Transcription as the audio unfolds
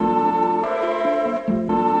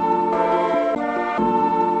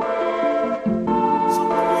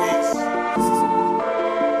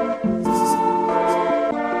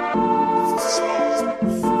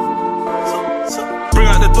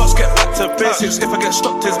basics. If I get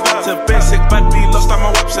stopped, it's back to basic. Bad B lost on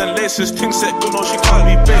my waps and laces. Ting set good, no, she can't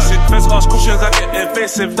be basic. Feds ask questions, I get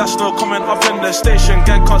evasive. That's no comment up in the station.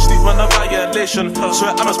 Gang can't sleep on a violation.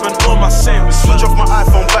 Swear I'ma spend all my savings. Switch off my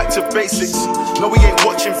iPhone, back to basics. No, we ain't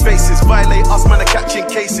watching faces. Violate us, man, are catching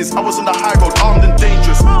cases. I was on the high road, armed and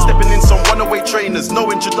dangerous. Stepping in some runaway trainers,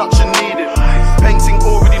 no introduction needed. Painting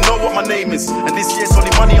already know what my name is, and this year's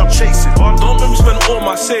only money I'm chasing. Don't make me spend all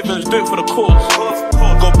my savings, do it for the cause.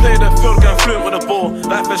 Go play the field, get fluent with the ball.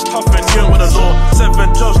 Life is tough and you ain't with the law. 7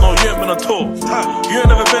 jobs, no, you ain't been on tour. You ain't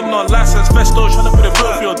never been on license, festo, tryna put a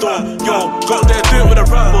bill for your door. Yo, go there, do it with a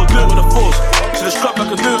rap or do it with a force. To the strap, I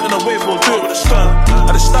can do it in a wave or do it with a stern.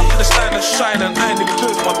 I just snap in the stand and shine, and I ain't even do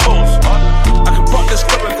it with my toes. I can rock this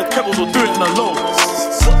club into pebbles or do it in a low.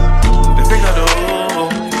 The thing I do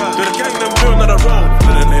the gang them doing on the road,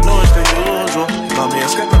 but then they know it's the usual. Got me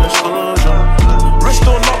escaping exposure. Wrist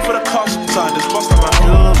all up for the cost, side this bust on my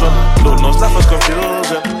fusion. Lord knows life was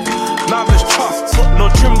confusing. Now there's trust, no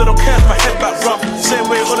trim, they don't care if my head back rough. Same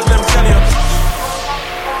way all of them telling you.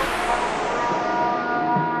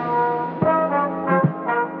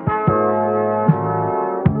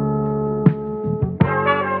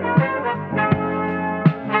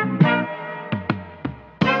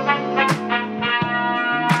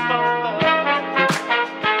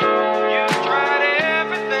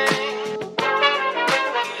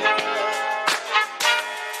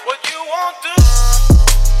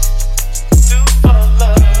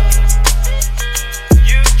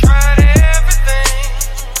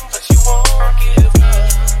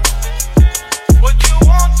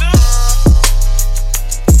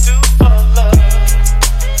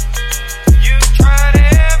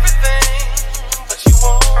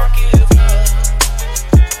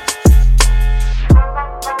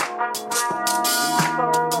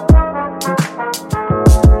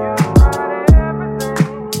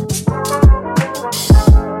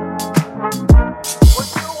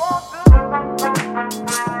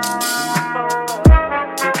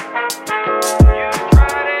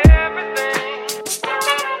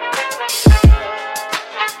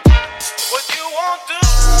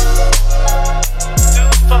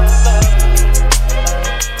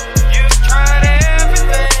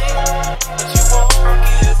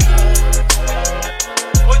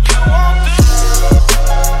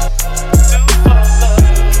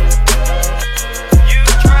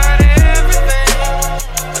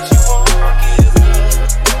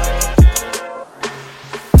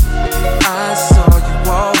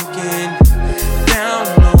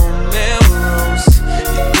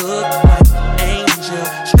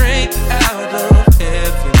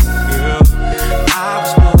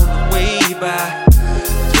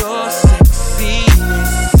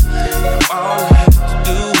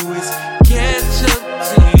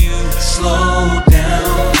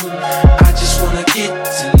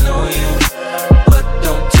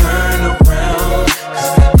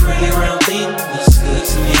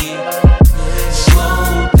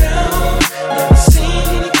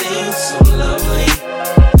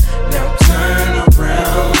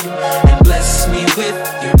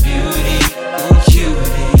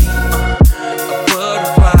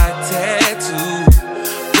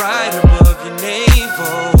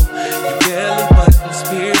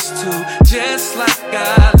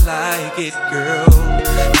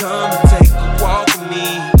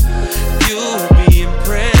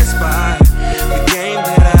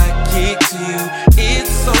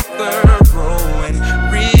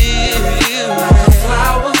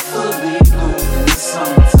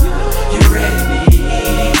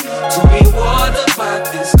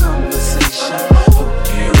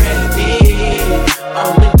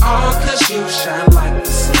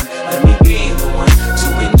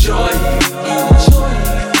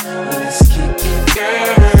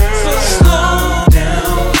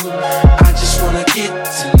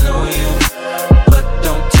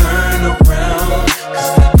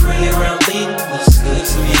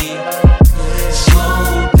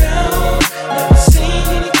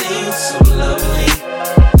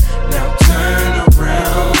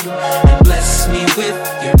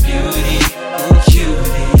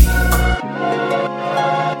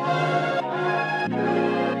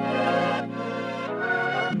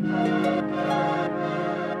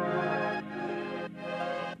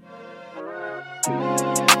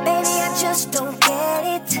 just don't get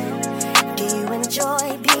it. Do you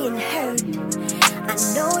enjoy being hurt? I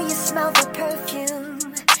know you smell the perfume,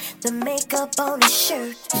 the makeup on his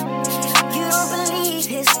shirt. You don't believe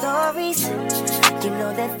his stories. You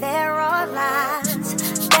know that there are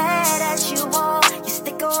lies. Bad as you are, you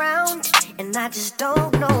stick around, and I just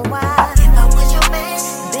don't know why. If I was your man,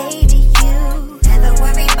 baby, you never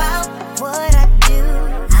worry about what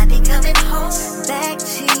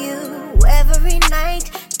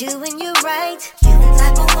right. You the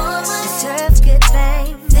type of woman deserves good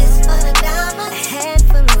fame. This for the diamond, a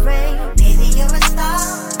handful of rain. Baby, you're a star.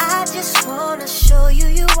 I just wanna show you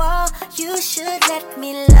you are. You should let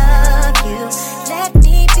me love you. Let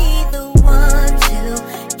me be the one to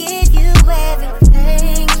give you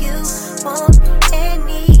everything you want and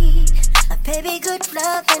need. Baby, good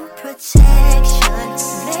love and protection.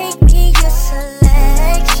 Make me your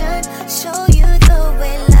selection. Show you the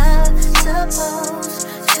way love's supposed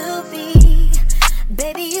to be.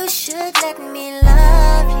 Baby, you should let me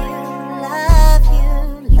love you, love you,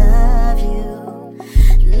 love you,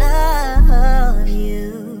 love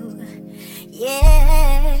you.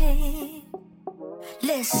 Yeah.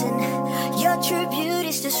 Listen, your true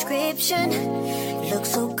beauty's description looks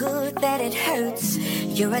so good that it hurts.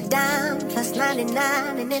 You're a dime plus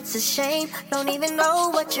 99 and it's a shame. Don't even know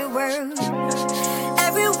what you're worth.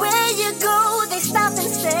 Everywhere you go, they stop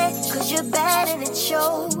and say, 'cause you're bad and it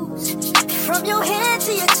shows. From your head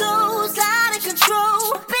to your toes, out of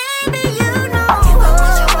control. Baby, you know you go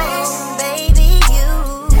with your ways. Baby, you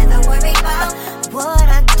never worry about what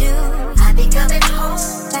I do. I be coming home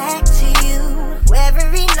back to you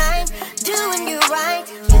every night, doing you right.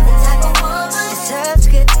 You're the type of woman deserves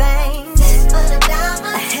good things. This for the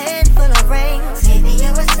diamond, a handful of rings. Baby,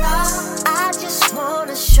 you're a star. I just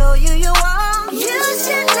wanna show you you are. You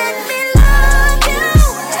should let me love you.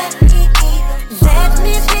 Let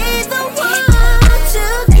me be the one to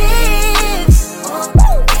give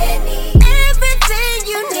everything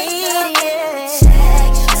you need. Yeah.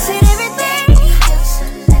 Said everything.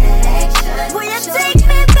 Will you take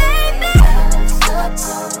me, baby?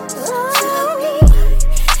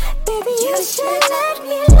 Baby, you should let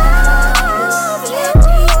me love you. Let me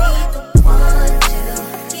be the one to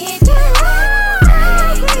give you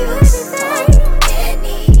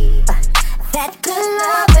everything. That good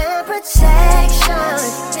love and protection.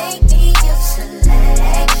 Make me your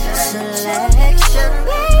selection. Selection,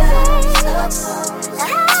 baby.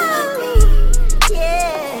 Supposed to be,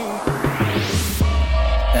 yeah.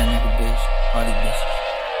 That nigga bitch, all these bitches.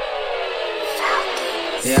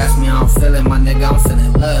 They ask me how I'm feeling, my nigga, I'm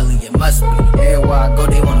feeling lovely, it must be. Everywhere I go,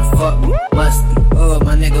 they wanna fuck me, must be. Oh,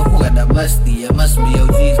 my nigga, who got that musty? It must be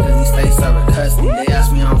OGs, 'cause he stay serving custody. They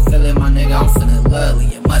ask me how I'm feeling, my nigga, I'm feeling lovely,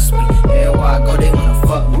 it must be. Everywhere I go, they wanna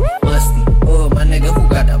fuck me, must be. Oh, my nigga, who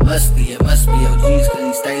got that musty? It must be OGs, 'cause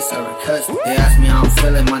he stay serving custody. They ask me how I'm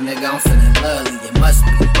feeling, my nigga, I'm feeling lovely, it must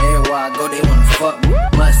be. Everywhere I go, they wanna fuck me,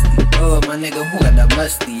 must be. Oh, my nigga, who got that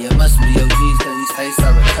musty? It must be OGs, 'cause he stay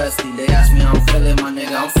serving custody. They ask me how I'm feeling, my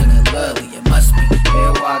nigga, I'm feeling lovely, it must be.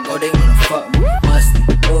 Everywhere I go, they wanna fuck me, must be.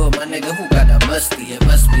 Oh, my nigga, who got that musty? It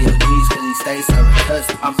must be OGs, 'cause he stay serving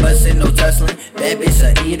custody. I'm bustin', no tussling. That bitch a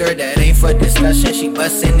eater, that ain't for discussion. She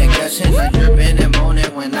bustin' and gushing, I drippin' and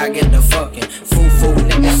moaning when I get the fucking foo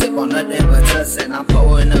nigga sip on nothing but tussin'. I'm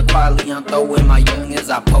pouring the quality, I'm throwing my youngins.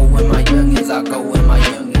 I pour with my youngins, I go with my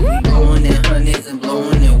youngins. We blowing in hundreds and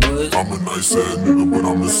blowing in woods. I'm a nice ass nigga, but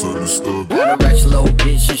I'm misunderstood. Got a rich little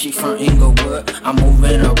bitch and she from Inglewood. I'm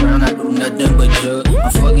moving around, I do nothing but jug.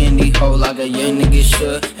 I'm fucking these hoes like a young nigga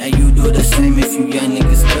should. And you do the same if you young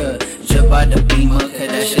niggas could. Jump out the beamer, 'cause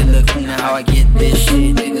that shit look cleaner. How I get this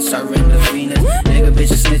shit, niggas serving the fiends. Nigga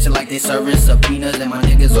bitches snitching like they serving subpoenas. And my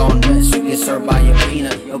niggas all nuts, you get served by your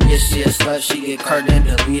peanut. Yo bitch she a slut, she get curved and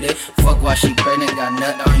deleted. Fuck while she pregnant, got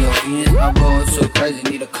nut on your penis. I'm going so crazy,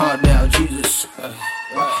 need to calm down, Jesus.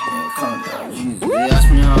 Calm down, Jesus. They ask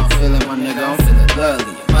me how I'm feeling, my nigga, I'm feeling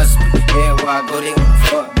lovely. It must be. Everywhere I go, they wanna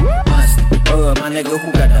fuck me. Must be. Oh, my nigga,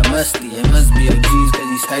 who got that musty? It must be OGs, 'cause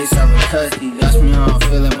he stay serving custody. They ask me how I'm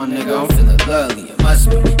feeling, my nigga, I'm feeling lovely. It must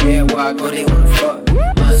be. Everywhere I go, they wanna fuck me.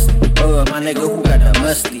 Must be. Oh, my nigga, who got that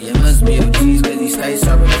musty? It must be OGs, 'cause he stay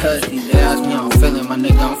serving custody. They ask me how I'm feeling, my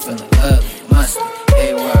nigga, I'm feeling lovely. It must be.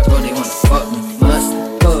 Everywhere I go, they wanna fuck me. Must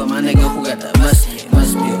be. Oh, my nigga, who got that musty? It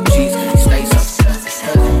must be OGs, 'cause he stay serving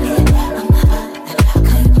custody.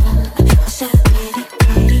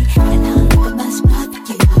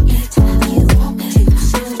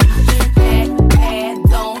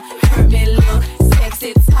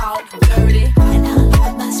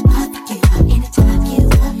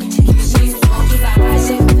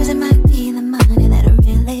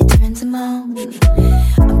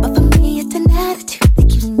 But for me, it's an attitude that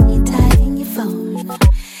keeps me tight in your phone.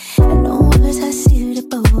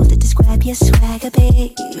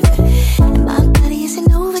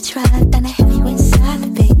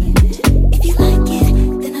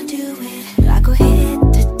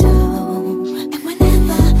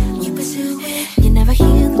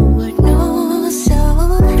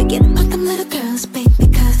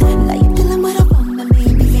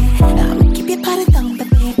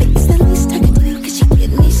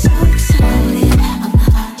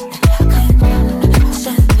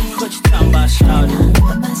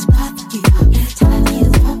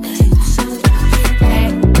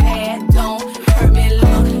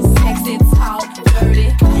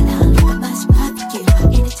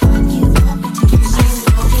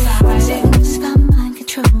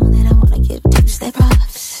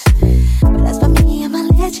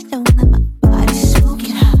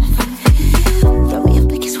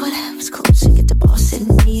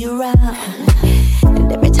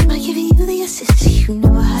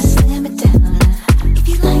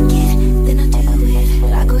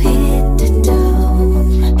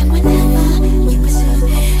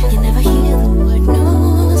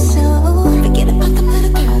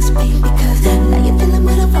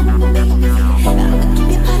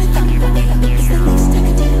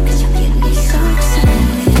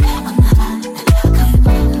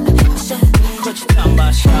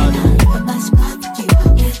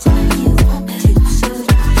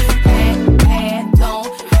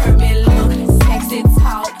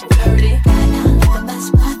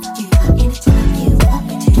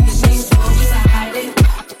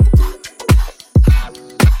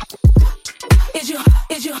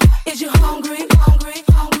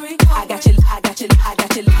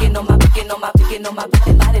 Licking on my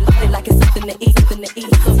body like it's something to eat, something to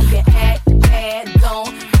eat. So you can add,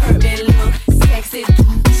 don't hurt me, look sexy.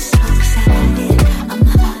 I'm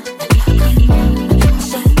hot.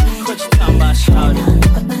 What you talking about, shawty?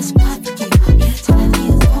 But my spot for you, it's time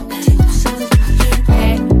you want me to. So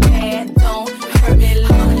add, don't hurt me,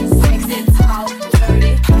 look sexy, talk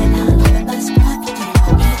dirty. And I'm my spot for you,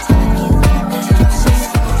 it's time you want me to. So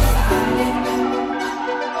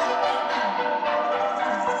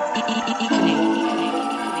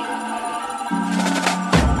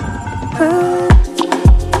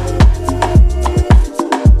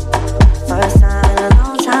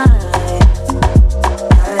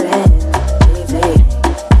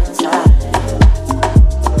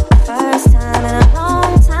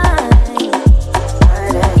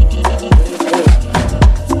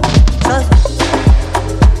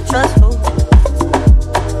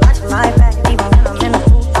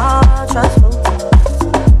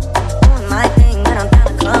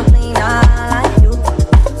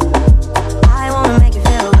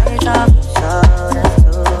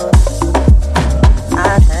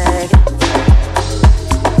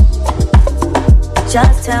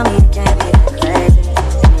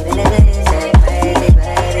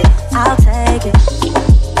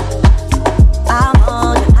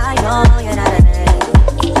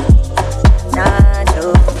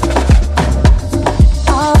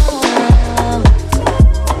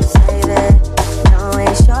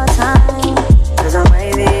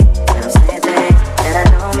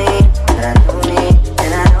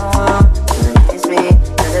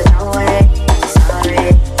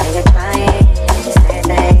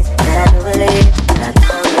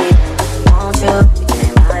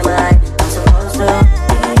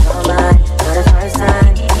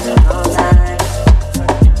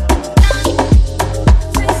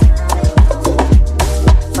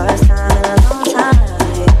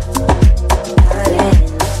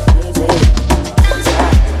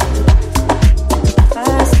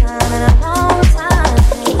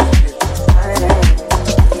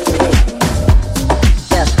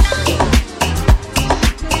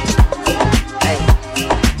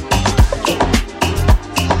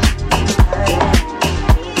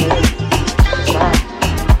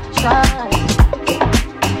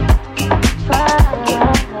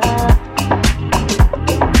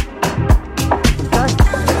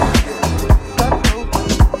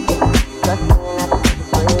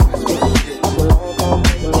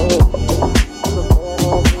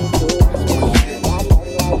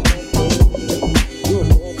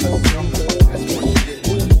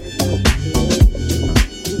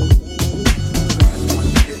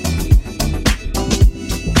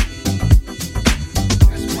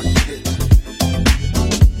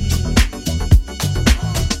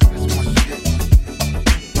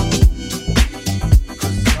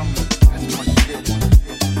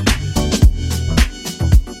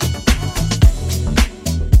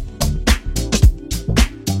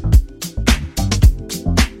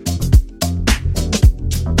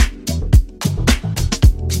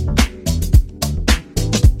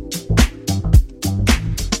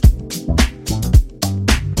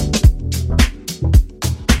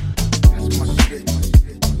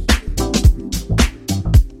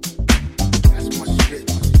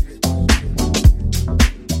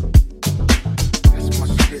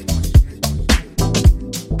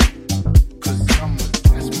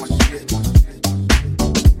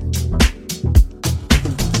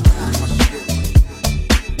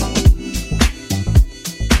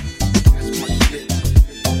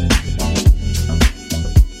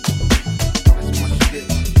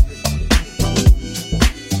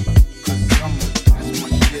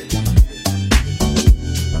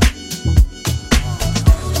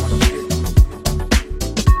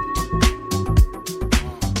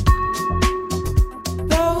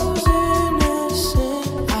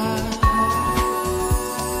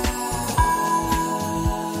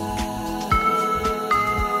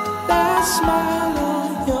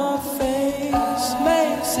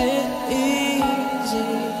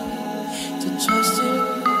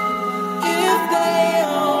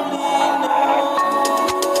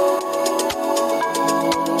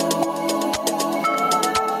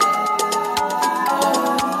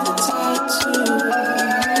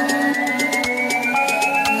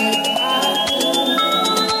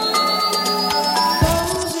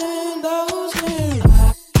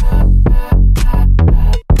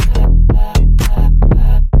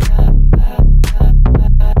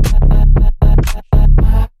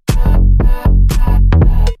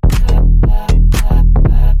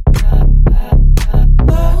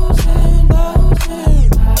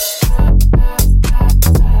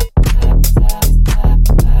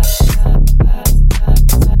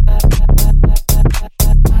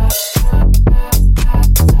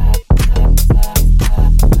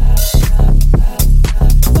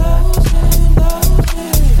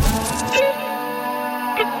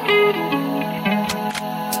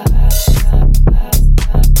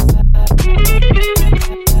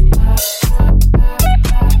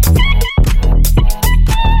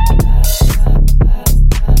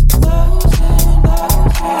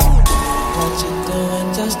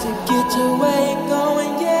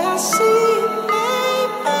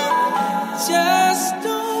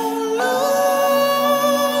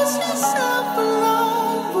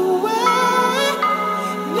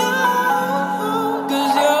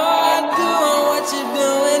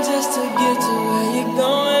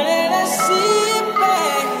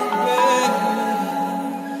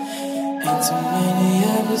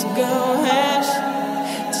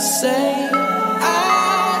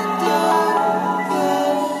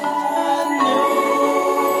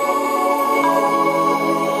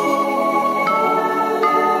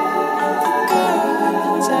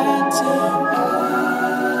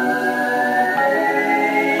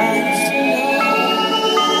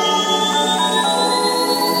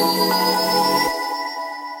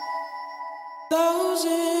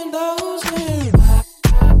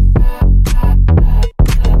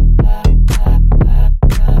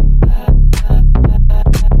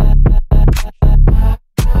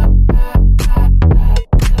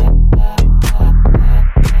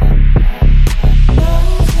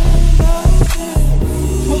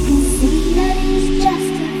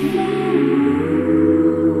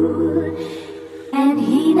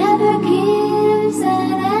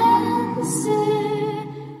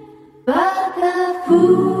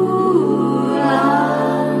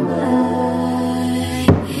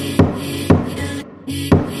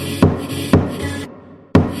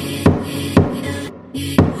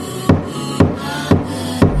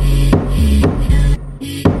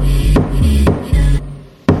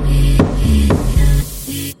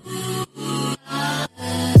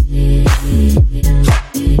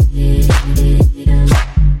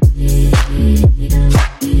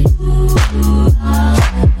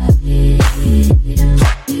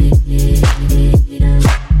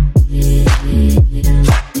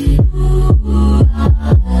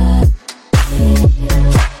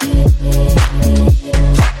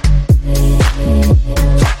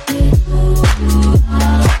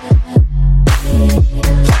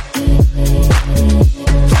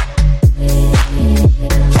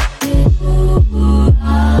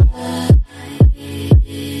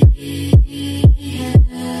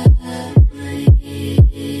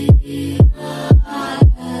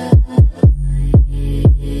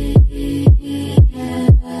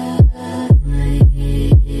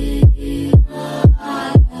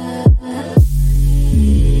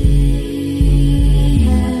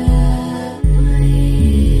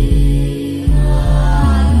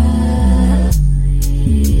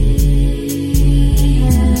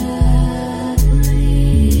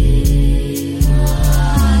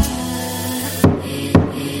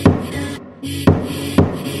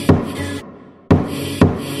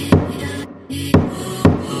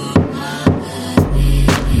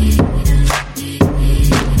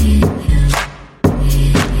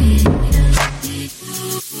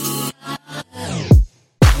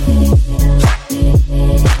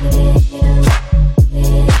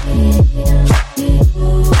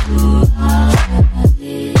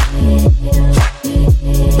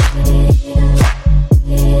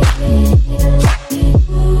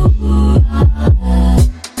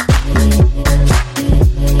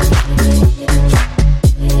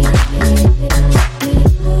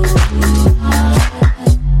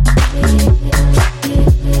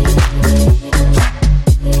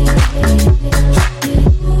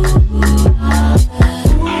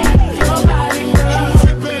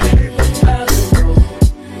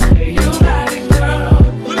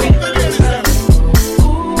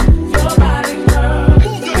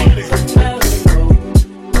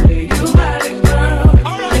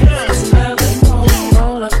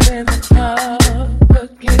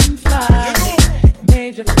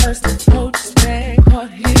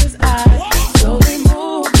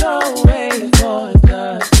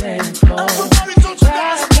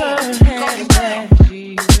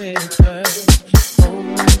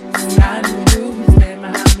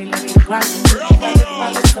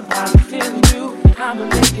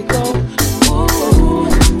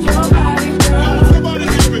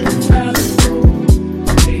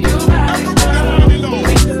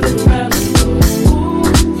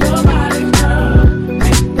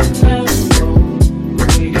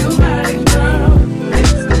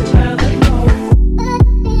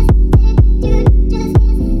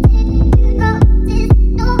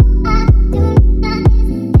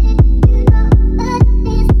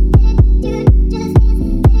You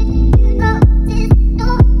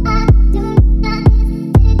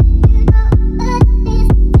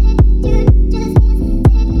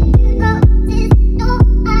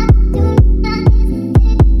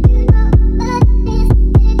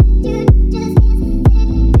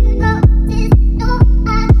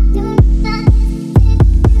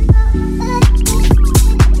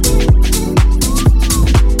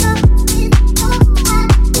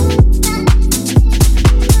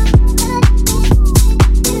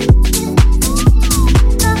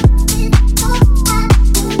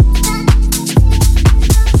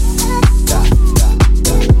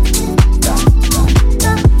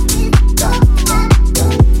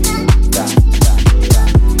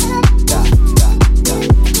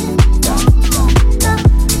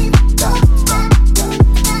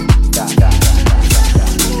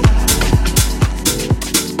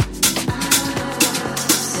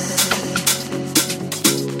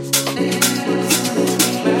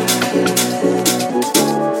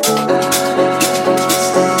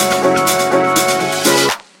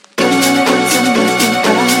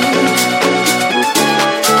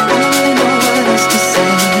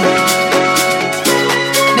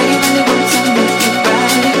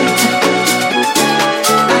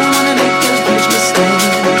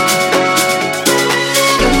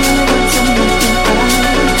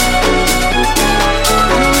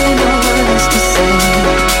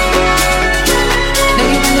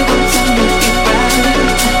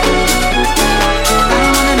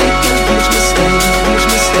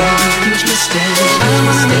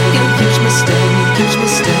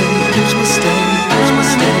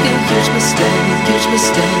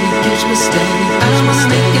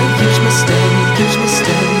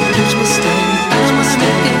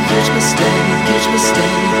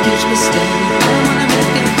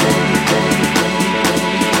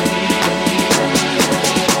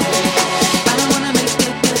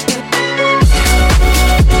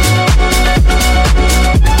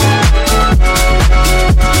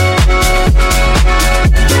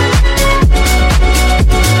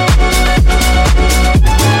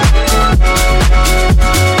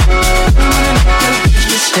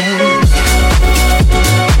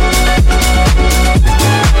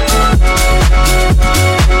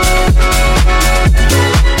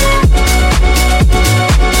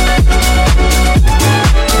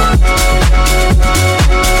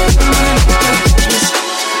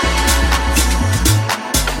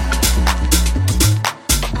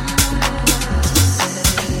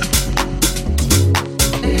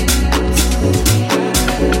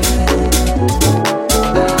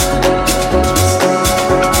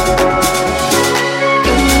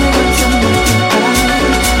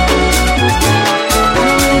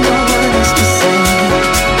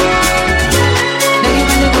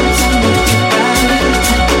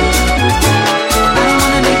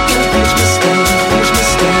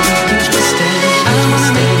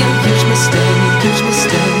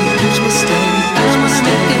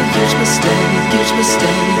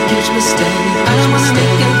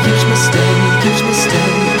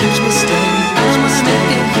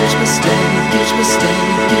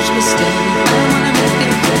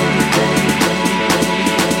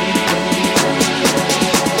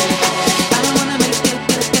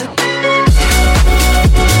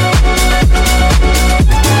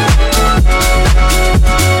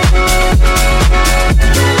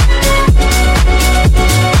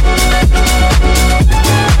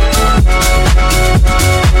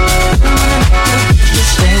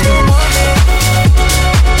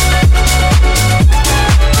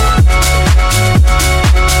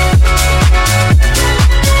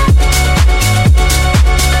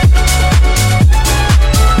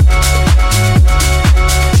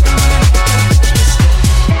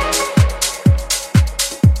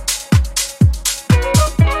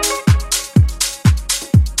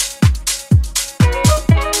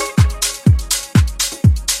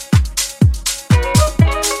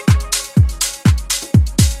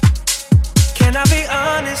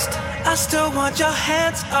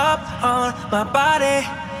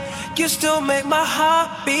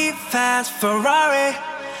Ferrari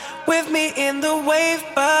with me in the wave,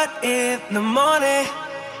 but in the morning,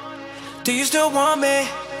 do you still want me?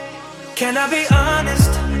 Can I be honest?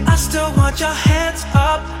 I still want your hands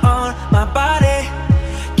up on my body.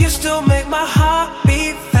 You still make my heart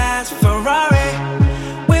beat fast. Ferrari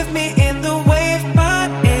with me in the wave, but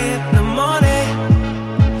in the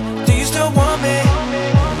morning, do you still want me?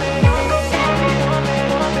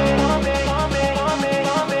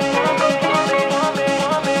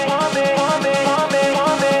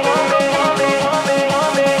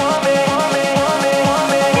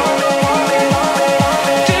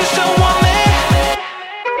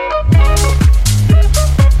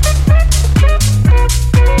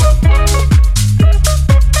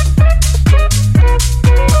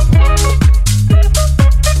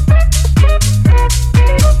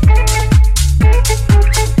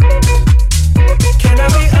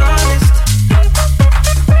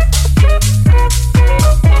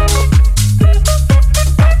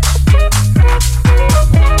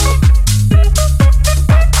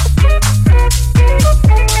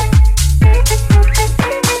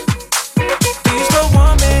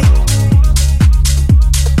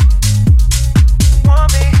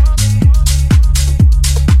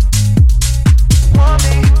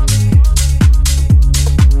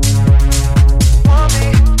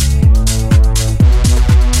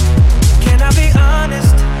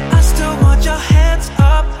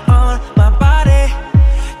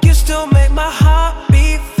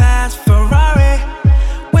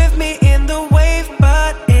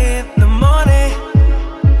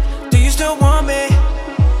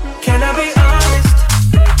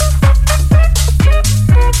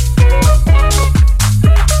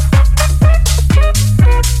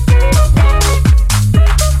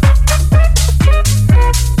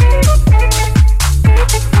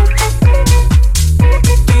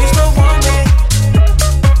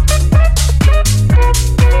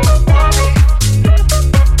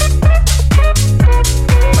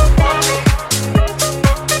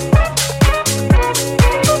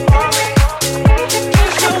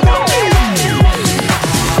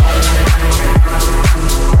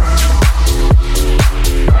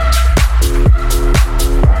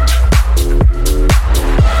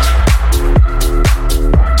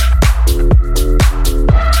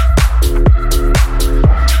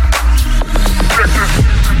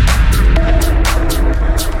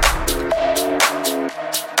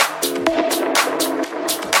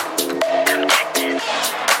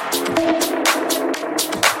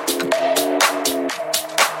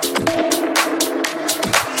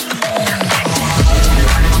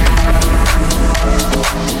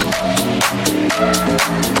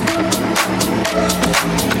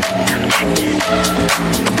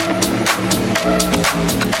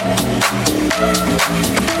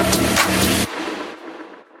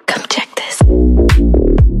 Come check this.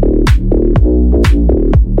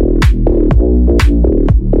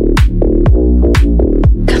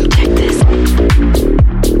 Come check this.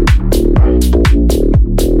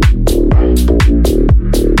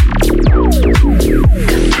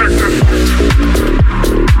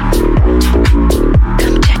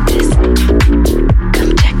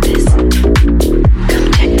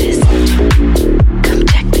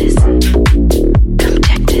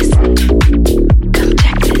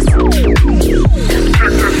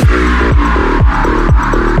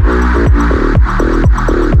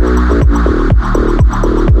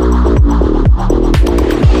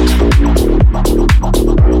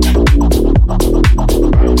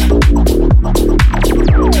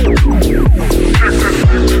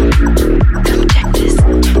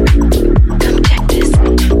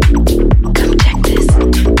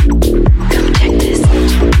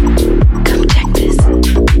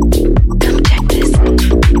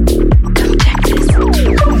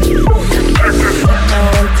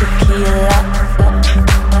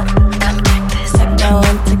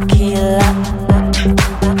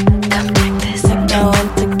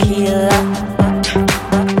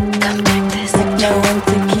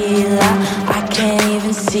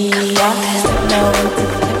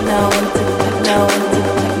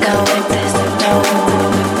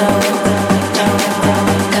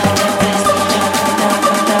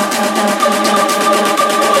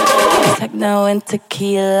 Techno and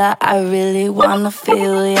tequila, I really wanna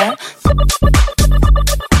feel ya.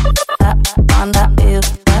 Wanna feel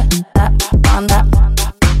that, wanna.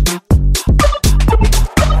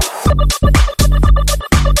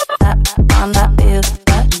 Wanna feel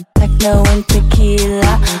that. Techno and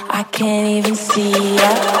tequila, I can't even see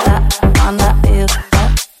ya. Wanna feel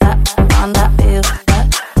that, wanna feel that.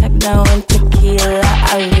 Techno and tequila,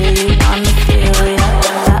 I really wanna feel ya.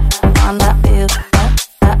 Wanna feel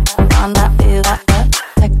that, wanna feel that.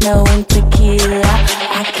 Techno and tequila,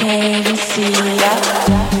 I can't even see ya.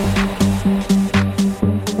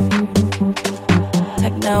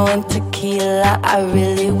 Techno and tequila, I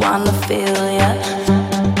really wanna feel ya.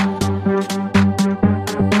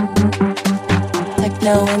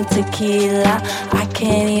 Techno and tequila, I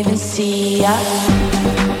can't even see ya.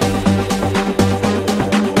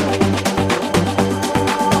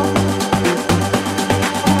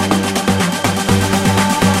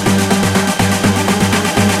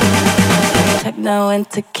 Techno and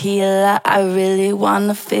tequila, I really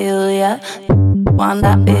wanna feel ya.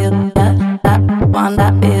 Wanna feel that,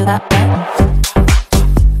 wanna feel that.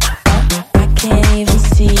 I can't even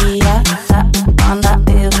see ya. Wanna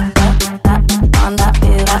feel that, wanna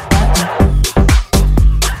feel that.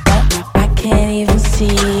 I can't even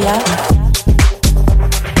see ya.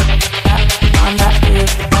 Wanna feel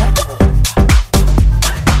that,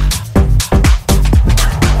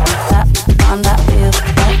 wanna feel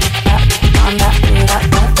that, wanna feel that.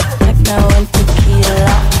 Techno and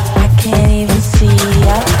tequila, I can't even see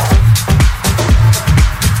ya.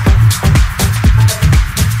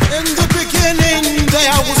 In the beginning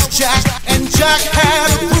there was Jack, and Jack had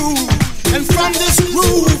a groove, and from this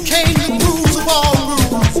groove came the grooves of all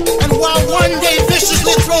grooves. And while one day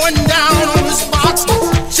viciously throwing down on his box,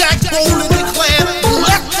 Jack boldly declared,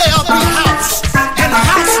 "Let there be house," and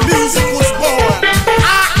house music was born.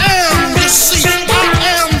 I am the seed, I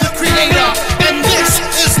am the creator, and this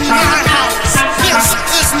is my house. This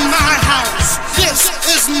is my house. This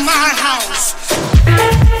is my house.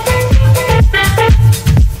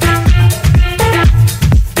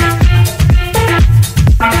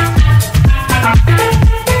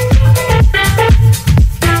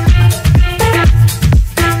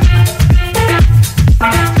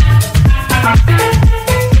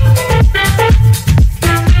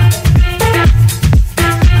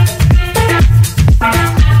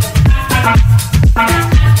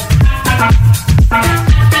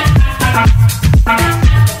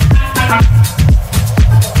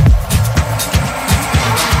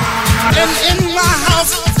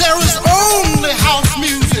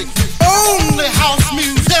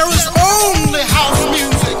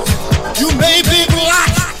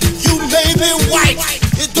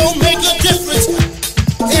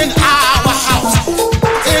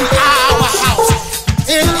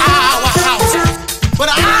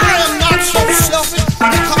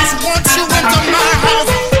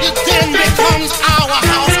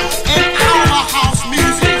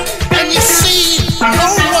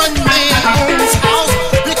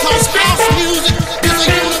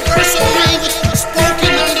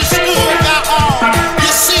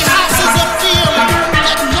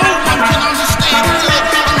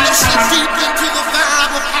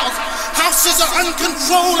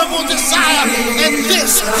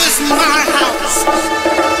 is my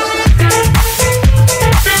house.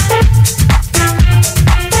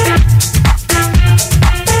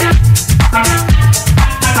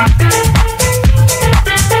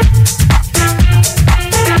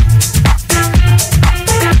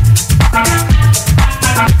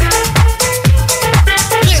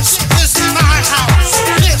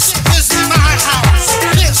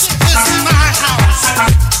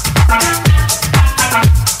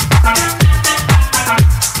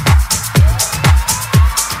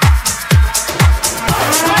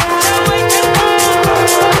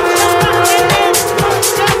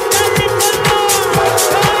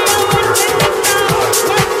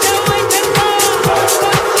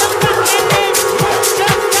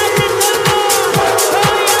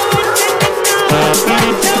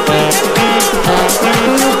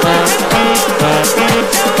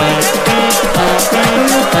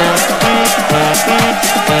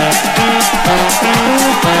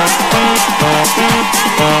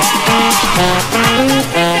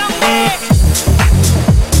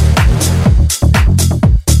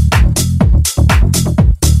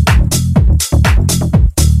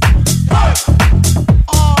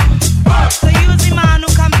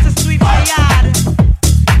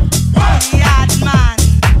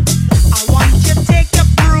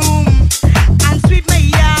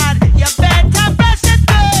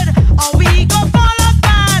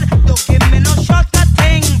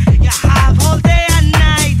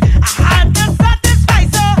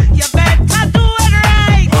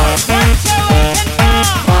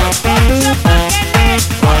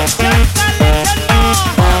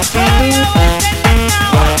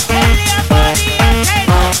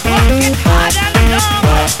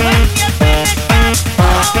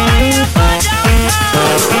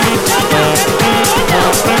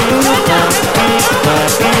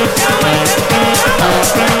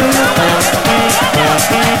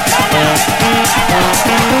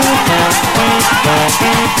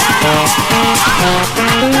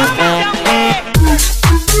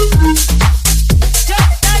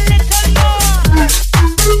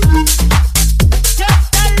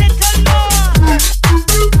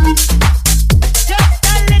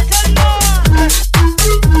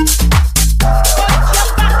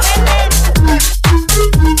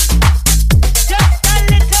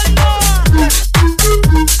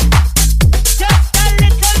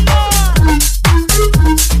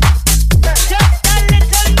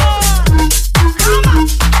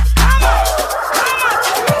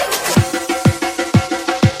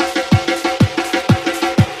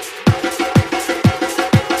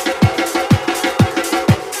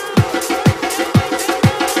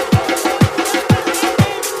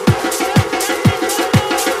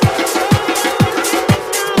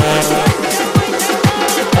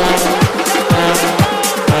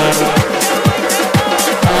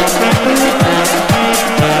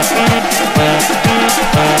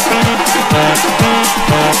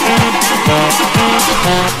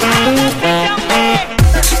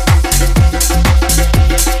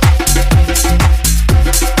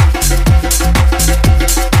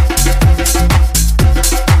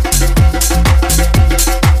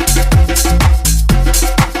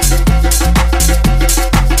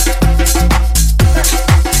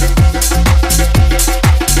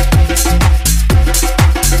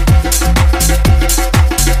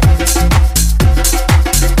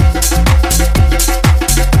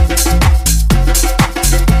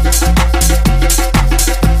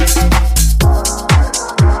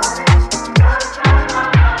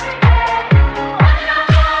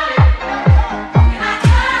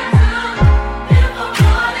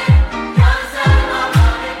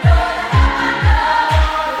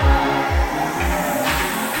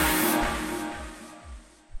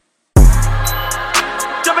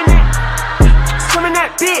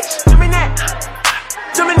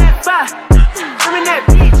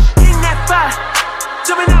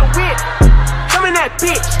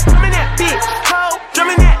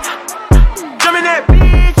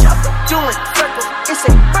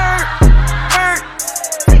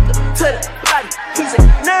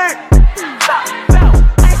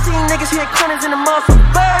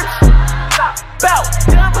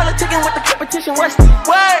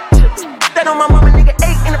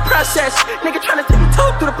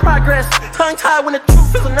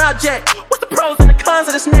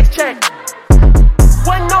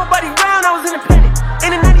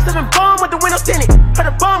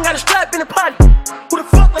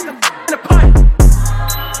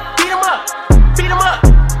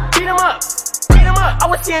 I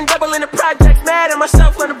was seeing double in the projects. Mad at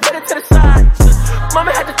myself when I put it to the side.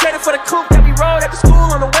 Mama had to trade it for the coupe that we rode after school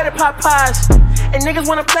on the way to Popeyes. And niggas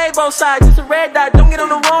wanna play both sides. It's a red dot, don't get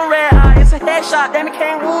on the wrong red eye. It's a headshot, then it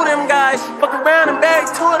can't woo them guys. Fuck around and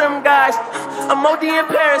bag two of them guys. I'm OD in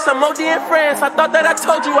Paris, I'm OD in France. I thought that I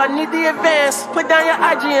told you I need the advance. Put down your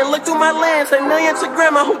IG and look through my lens. A million to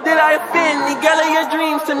grandma, who did I offend? The girl of your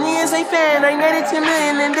dreams to me is a fan. I netted 10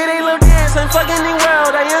 million and did a little dance. I'm fucking the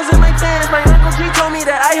world, I answered my fans. My Uncle G told me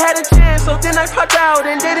that I had a chance. So then I popped out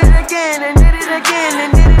and did it again, and did it again,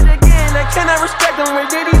 and did it again. I cannot respect them, we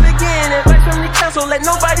did it again. Advice from the council, let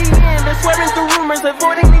nobody in. They're swearing through rumors,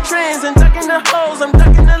 avoiding the trends. And ducking the hoes, I'm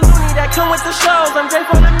ducking the loony that come with the shows. I'm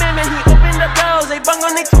grateful to Mammon, he opened the doors. They bung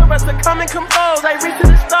on their tour bus to come and compose. I reach to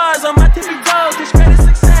the stars on my tippy toes. Discredit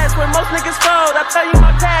success where most niggas fold. I tell you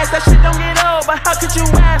my past, that shit don't get old. But how could you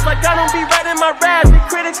ask? Like I don't be writing my raps. The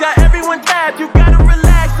critics got everyone tapped. You gotta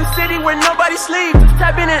relax, the city where nobody sleeps. Just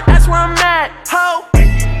tap in and that's where I'm at. Ho!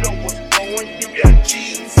 And you know what's going, you got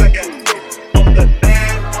G's, I got dope. On the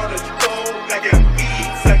 900 gold, I got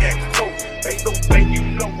B's, I got coke. Ain't no way you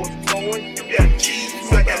know what's going, you got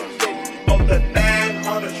G's, I got dope. On the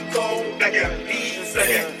 900 gold, I got B's, I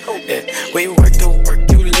got coke. Yeah, we work to work,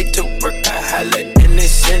 you late to work, I holla and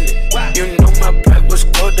it's in it. You know my pride was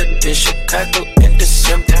colder than Chicago in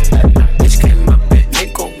December. Bitch came up and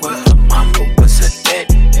ain't go where her mama was her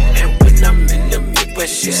daddy. And when I'm in the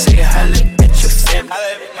Midwest, she say holla at your family.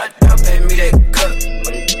 My dog gave me that cup,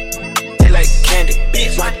 they like candy.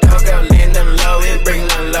 My dog out laying them low, it bring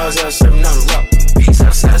them laws out, something on the rock. Beats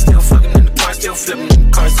outside, still fucking in the car, still flipping in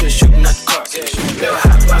the car, still shooting at the car. Little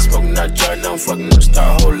hot box, smoking out jar, now I'm fucking no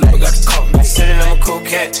star, whole lot, got the call. Sitting on a cool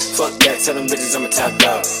cat, fuck that, tell them bitches I'm a top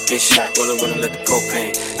dog. Get shot, rollin' when I let the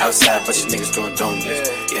propane. Outside, bunch of niggas doing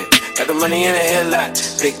donuts, yeah. Got the money in the headlight,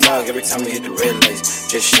 big dog every time we hit the red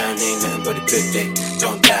lights. Just shine, ain't nothing but a good day.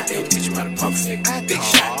 Don't die, they teach you how to pump fake. Big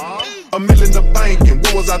shot. A million to banking,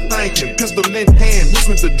 what was I thinking? Pistol in hand,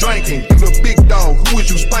 listening to drinking. You the big dog, who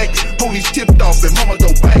is you spanking? Police tipped off and mama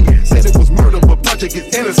go banging. Said it was murder, but project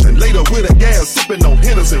is innocent. Later with a gal, sipping on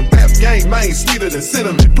Henderson. Rap game, man, sweeter than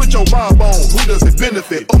cinnamon. Put your mob on, who does it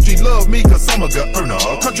benefit? OG love me, cause I'm a good earner.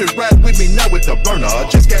 Country rap with me now with the burner.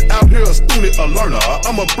 Just got out here a student, a learner.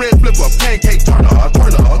 I'm a bread flipper, pancake turner.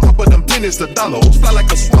 Couple them pennies to dollars, fly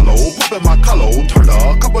like a swallow. Pop in my collar,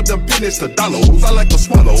 turner. Couple them pennies to dollars, fly like a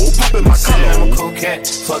swallow. Pop in my collar. I'm a cool cat,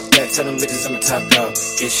 fuck that, tell them bitches I'm a top dog.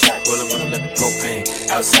 Get shot, rollin' when I let the propane.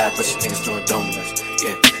 Outside, but you niggas doing donuts,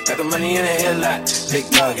 yeah. Got the money in the headlight, big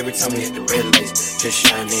dog every time we hit the red lights. Just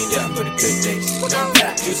shine, ain't nothing but a good day.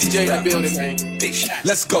 UCJ in the building, man. Big shot.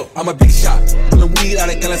 Let's go, I'm a big shot. Pulling weed out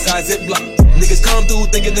of LSI Ziploc. Niggas come through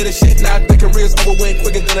thinking of the shit. Now their careers over way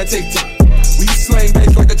quicker than a TikTok. We used to slang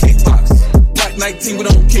bass like a kickbox. Black 19 with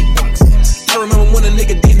on kickbox. I remember when a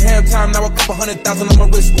nigga didn't have time, now a couple 100,000 on my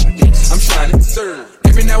wristwatch. I'm shining, sir.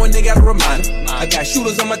 Every now and then got a reminder. I got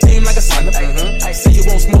shooters on my team like a signer. I say you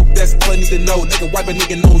won't smoke, that's all I need to know. They can wipe a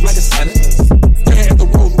nigga nose like a signer. Stand at the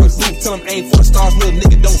Rolls Royce roof, tell him aim for the stars, little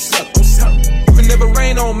nigga don't suck. You can never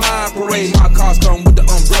rain on my parade, my cars come with the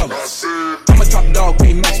umbrella. I'm a top dog,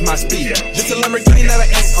 can't match my speed. Just a Lamborghini, not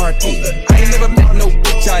an SRT. I ain't never met no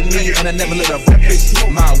bitch I need, and I never let a rap bitch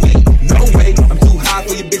hit my weed. No way, I'm too high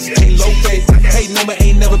for your bitch, ain't low key. Hey, number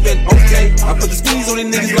ain't never been okay. I put the squeeze on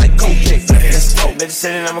these niggas like cocaine. Let's go. Bitches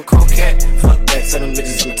saying I'm a cool cat, fuck that, tell them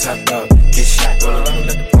bitches I'm a top dog. Get shot, rollin' when I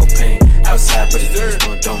let the propane. Outside, but it's niggas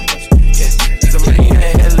doing donuts, yeah. Got the money in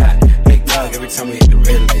the headlight, big dog every time we hit the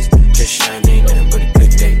red lights. Just shine, ain't nothing but a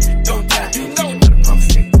good day. Don't die, you know about a pump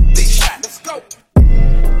fake. Big shot, let's go.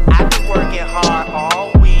 I've been working hard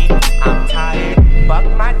all week. I'm tired. Fuck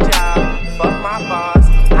my job. Fuck my boss.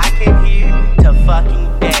 I came here to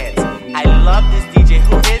fucking dance. I love this DJ.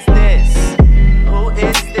 Who is this? Who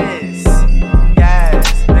is this?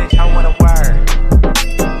 Yes, bitch, I wanna work.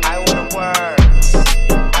 I wanna work.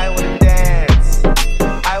 I wanna dance.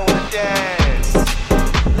 I wanna dance.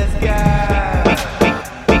 Let's go.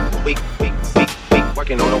 Week,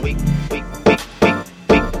 working on a week.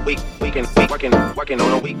 Working on a week. Working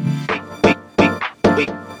on a week.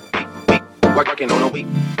 Working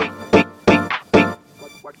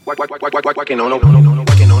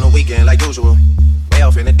on a weekend like usual. Way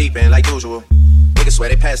off in the deep end like usual. Niggas swear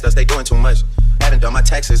they passed us, they doing too much. Haven't done my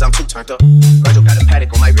taxes, I'm too turned up. Virgil got a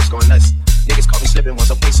paddock on my wrist going nuts. Niggas caught me slipping once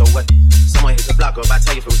a week, so what? Someone hit the block up, I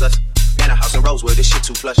tell you if it was us. Man, a house in Rosewood, this shit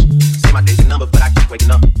too flush. Say my days a number, but I keep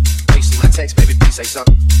waking up. When you see my text, baby, please say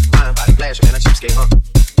something. Mind body flash, man, a cheapskate, huh?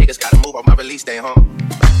 Niggas gotta move on my release day, huh?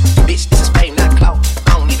 Bitch, this is fame, not clout.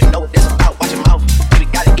 I don't even know what this about, watch your mouth. Baby,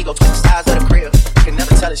 gotta ego twice the size of the crib. Can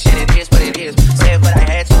never tell a shit, it is what it is. Said what I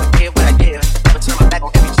had to and did what I did. Never turn my back on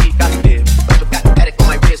every G, got me big. But got the attic on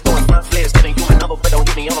my wrist, throwing front flares. Giving you a number, but don't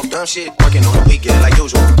give me on no dumb shit. Working on the weekend like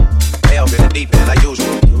usual. Pay off in the deep end like usual.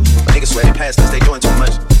 Niggas swear they past us, they doing too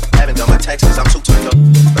much. Haven't done my taxes, I'm too turned up.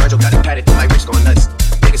 Virgil got a paddock on my wrist going nuts.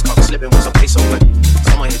 Niggas caught me slipping with some peso, but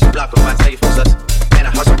someone hit your block, but I tell you from us. Man,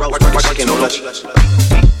 I hustle road, working on lunch.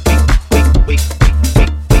 Week,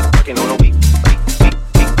 working on a week.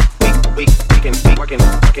 Week, working on a week. Week,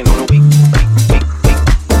 working on a week.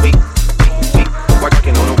 Week,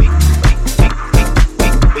 working on a week.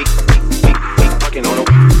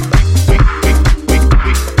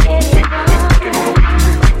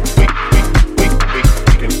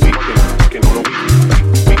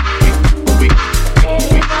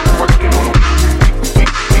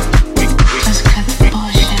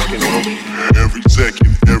 Every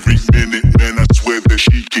second, every minute, man, I swear that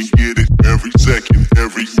she can get it. Every second,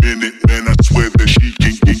 every minute, man, I swear that she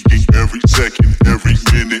can get it. Every second, every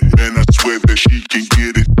minute, man, I swear that she can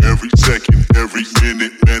get it. Every second, every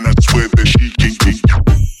minute, man, I swear that she can get it.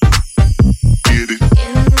 Get it.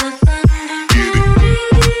 Get it.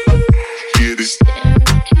 Get it. Get it.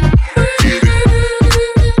 Get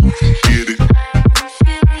it. Get it.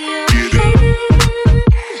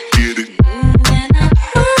 Get it.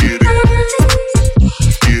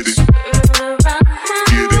 Get it.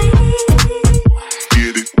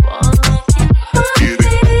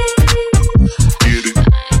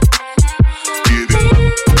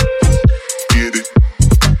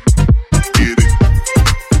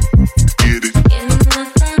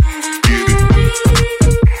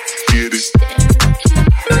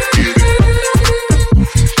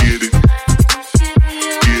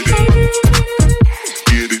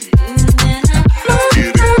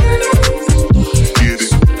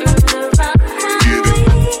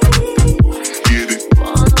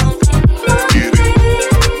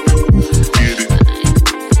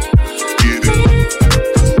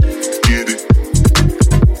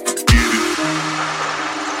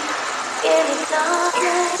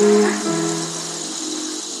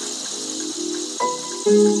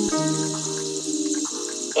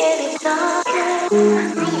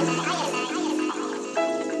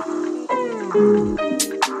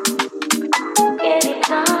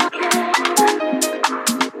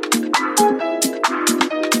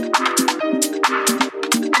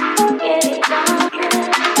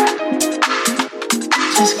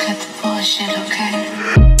 Just cut the bullshit, okay?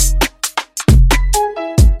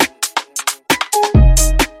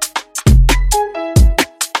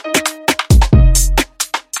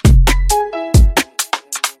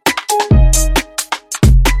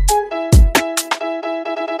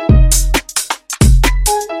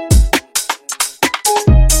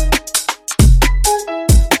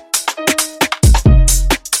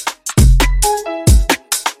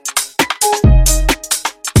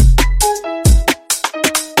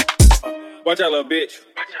 Watch out, little bitch.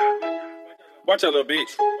 Watch out, little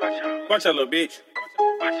bitch. Watch out, little bitch.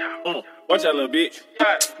 Watch out, little bitch.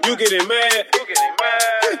 You getting mad?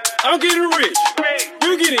 I'm getting rich.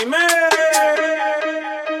 You getting mad?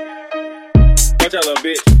 Watch out, little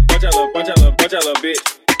bitch. Watch out, little, watch out, little, watch out, little bitch.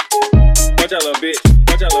 Watch out, little bitch.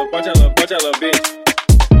 Watch out, little, watch out, little, watch out, little bitch.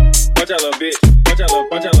 Watch out, little bitch. Watch out, little,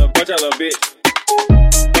 watch out, little, watch out, little bitch.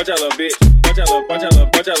 Watch out, little bitch. Watch out, little, watch out, little,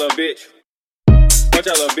 watch out, little bitch. Watch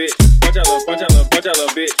out, little bitch. Watch out, little, watch out, little, watch out,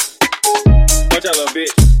 little bitch. Watch out, little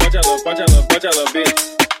bitch. Watch out, little, watch out, little, watch out, little bitch.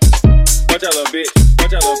 Watch out, little bitch.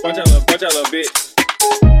 Watch out, little, watch out, little, watch out, little bitch.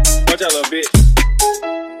 Watch out, little bitch.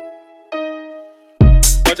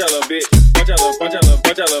 Watch out, little bitch. Watch out, little, watch out, little,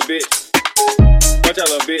 watch out, little bitch. Watch out,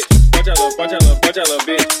 little bitch. Watch out, little, watch out, little, watch out, little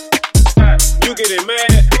bitch. You getting mad?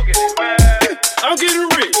 I'm getting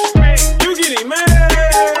rich. You getting mad?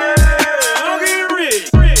 I'm getting rich.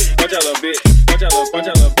 Watch out, little bitch. Watch out, little, watch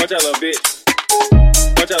out, little, watch out, little bitch.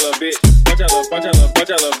 Watch out, little bitch. Watch out, little, watch out, little, watch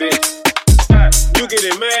out, little bitch. You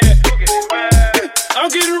getting mad? I'm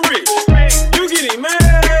getting rich. You getting mad?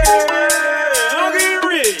 I'm getting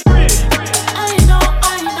rich. I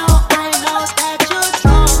know that you're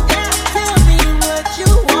drunk. Tell me what you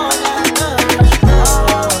wanna know.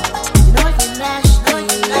 You know you national.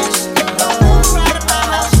 Right about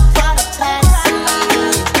how she try to pass it.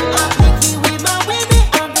 I'm picky with my women,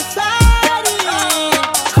 I'm deciding.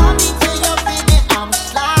 Call me till you're finished, I'm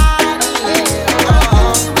sliding. I'm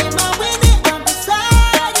picky with my women, I'm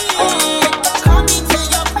deciding.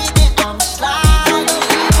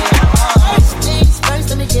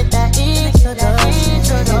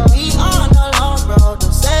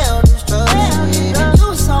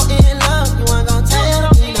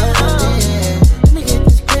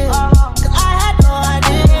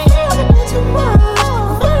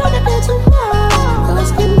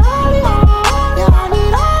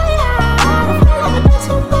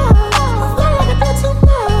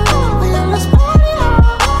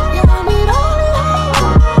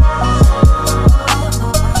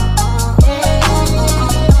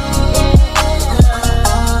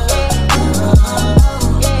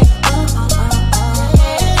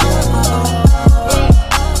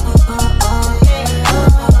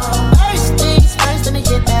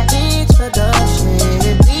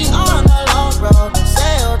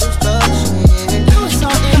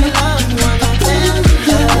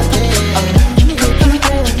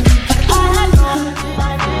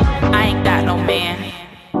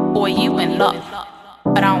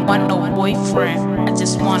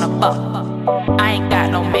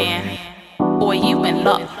 Boy, you in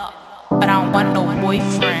luck. But I don't want no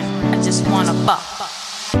boyfriend, I just wanna fuck.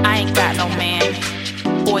 I ain't got no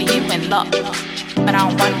man. Boy, you in luck. But I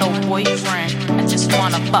don't want no boyfriend, I just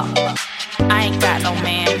wanna fuck. I ain't got no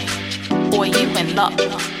man. Boy, you in luck.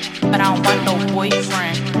 But I don't want no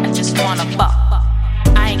boyfriend, I just wanna fuck.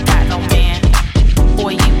 I ain't got no man.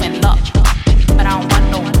 Boy, you in luck. But I don't want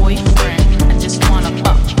no boyfriend, I just wanna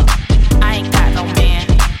fuck.